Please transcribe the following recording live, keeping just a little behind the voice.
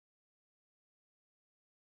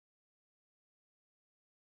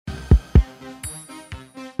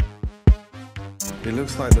It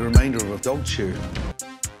looks like the remainder of a dog chew.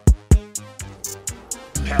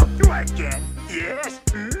 Help do I get? Yes.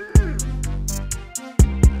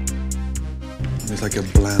 It's like a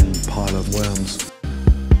bland pile of worms.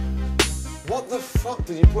 What the fuck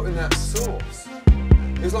did you put in that sauce?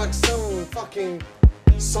 It was like some fucking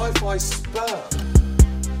sci-fi sperm.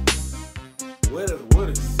 What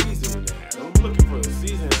is seasoning at? I'm looking for the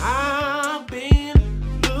seasoning. I've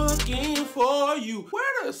been looking for you.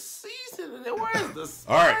 Where the seasoning? Where's the spice?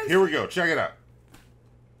 All right, here we go. Check it out.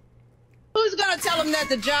 Who's gonna tell him that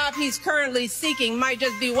the job he's currently seeking might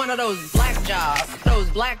just be one of those black jobs? Those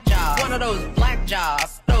black jobs. One of those black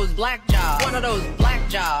jobs. Those black jobs. One of those black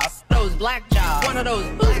jobs. Those black jobs. One of those.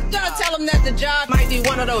 Who's gonna tell him that the job might be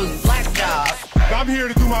one of those black jobs? I'm here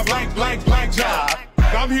to do my black job.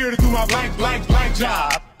 I'm here to do my black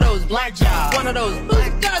job. Those black jobs. One of those. Who's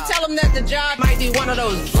gonna tell him that the job might be one of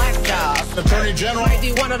those black jobs? Attorney General. Might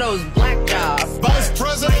be one of those black jobs. Vice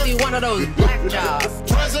President. Might be one of those black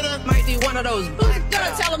jobs. President. Might be one of those. Who's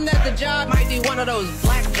gonna tell him that the job might be one of those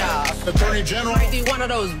black jobs? Attorney General. Might be one of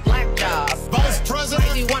those black jobs. Vice President.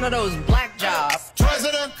 Might be one of those black jobs.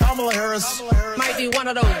 President. Kamala Harris. Might be one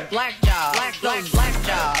of those black jobs. Those black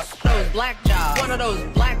jobs. Those black jobs. One of those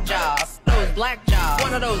black jobs. Those black jobs.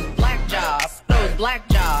 One of those black jobs. Those black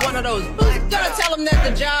jobs. One of those. Who's gonna tell him that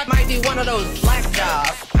the job might be one of those black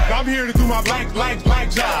jobs? I'm here to do my black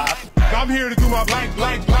job. I'm here to do my black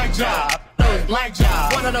job. Those black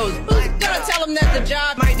jobs. One of those. Who's gonna tell him that the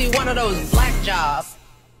job might be one of those black jobs?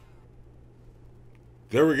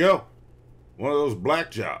 There we go. One of those black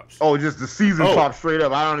jobs. Oh, just the season popped straight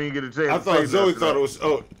up. I don't even get a chance. I thought Zoe thought it was.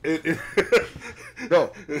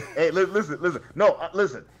 No, hey, listen. No,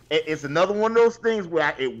 listen. It's another one of those things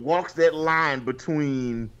where it walks that line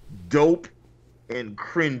between dope and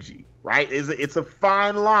cringy, right? It's a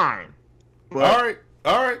fine line. But,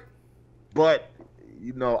 all right. But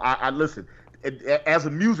you know, I listen. As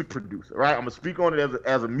a music producer, right? I'm gonna speak on it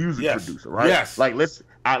as a music producer, right? Yes. Like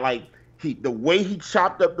the way he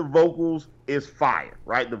chopped up the vocals is fire,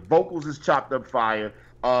 right? The vocals is chopped up fire.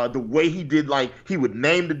 The way he did, like, he would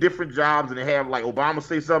name the different jobs and have, like, Obama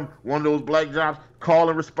say something, one of those black jobs, call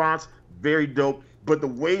and response, very dope. But the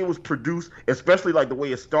way it was produced, especially, like, the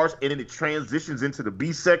way it starts and then it transitions into the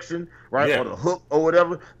B section, right, or the hook or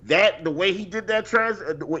whatever, the way he did that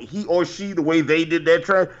he or she, the way they did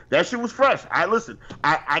that shit was fresh.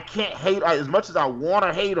 I can't hate, as much as I want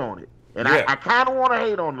to hate on it, and I kind of want to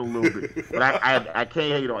hate on it a little bit, but I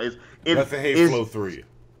can't hate on it. Let the hate flow through you.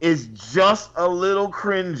 It's just a little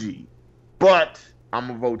cringy, but I'm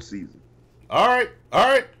gonna vote season. All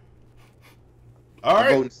right.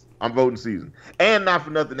 I'm voting season, and not for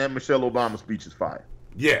nothing, that Michelle Obama speech is fire.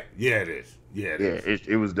 Yeah, it is.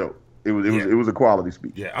 It was dope. It was a quality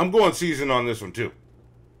speech. Yeah, I'm going season on this one too.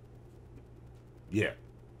 Yeah.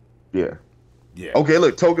 Okay,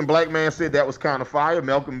 look, Token Black Man said that was kind of fire.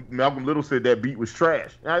 Malcolm Little said that beat was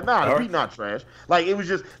trash. Like, the beat not trash. Like, it was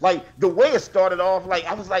just like the way it started off. Like,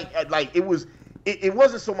 I was like it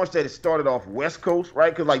wasn't so much that it started off West Coast,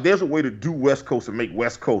 right? Because like there's a way to do West Coast and make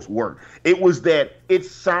West Coast work. It was that it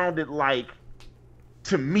sounded like,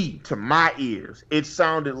 to me, to my ears, it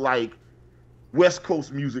sounded like West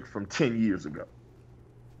Coast music from 10 years ago.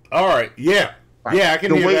 All right, yeah. Right. Yeah, I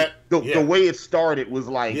can hear that. The way it started was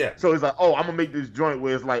like, so it's like, oh, I'm gonna make this joint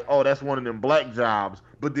where it's like, oh, that's one of them black jobs.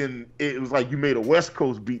 But then it was like you made a West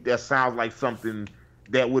Coast beat that sounds like something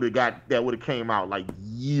that would have came out like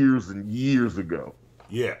years and years ago.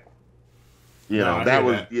 Yeah. So that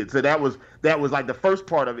was like the first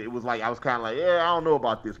part of it. It was like I was kind of like, I don't know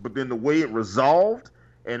about this. But then the way it resolved,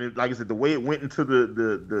 and like I said, the way it went into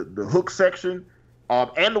the hook section.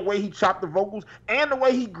 And the way he chopped the vocals, and the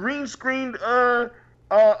way he green screened Michelle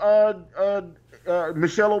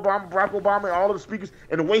Obama, Barack Obama, and all of the speakers,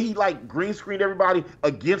 and the way he like green screened everybody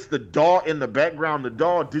against the DAW in the background. The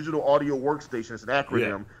DAW, Digital Audio Workstation, is an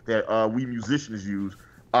acronym that we musicians use.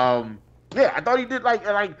 I thought he did like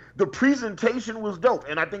the presentation was dope,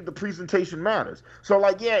 and I think the presentation matters. So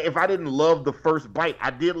like, if I didn't love the first bite, I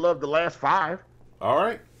did love the last 5. All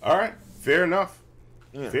right, fair enough.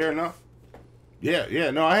 Fair enough. Yeah,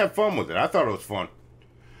 no, I had fun with it. I thought it was fun.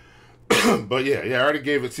 But I already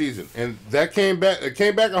gave it season. And that came back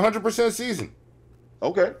 100% season.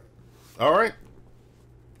 Okay. All right.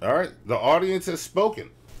 The audience has spoken.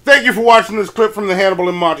 Thank you for watching this clip from the Hannibal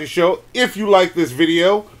and Monty Show. If you like this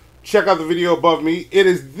video, check out the video above me. It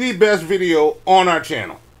is the best video on our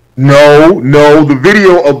channel. No, the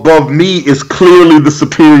video above me is clearly the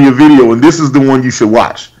superior video, and this is the one you should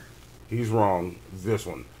watch. He's wrong. This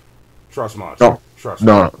one. Trust Monty. No. Trust me.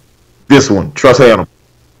 No. This one. Trust Hannibal.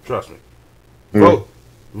 Trust me.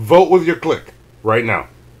 Vote with your click. right now.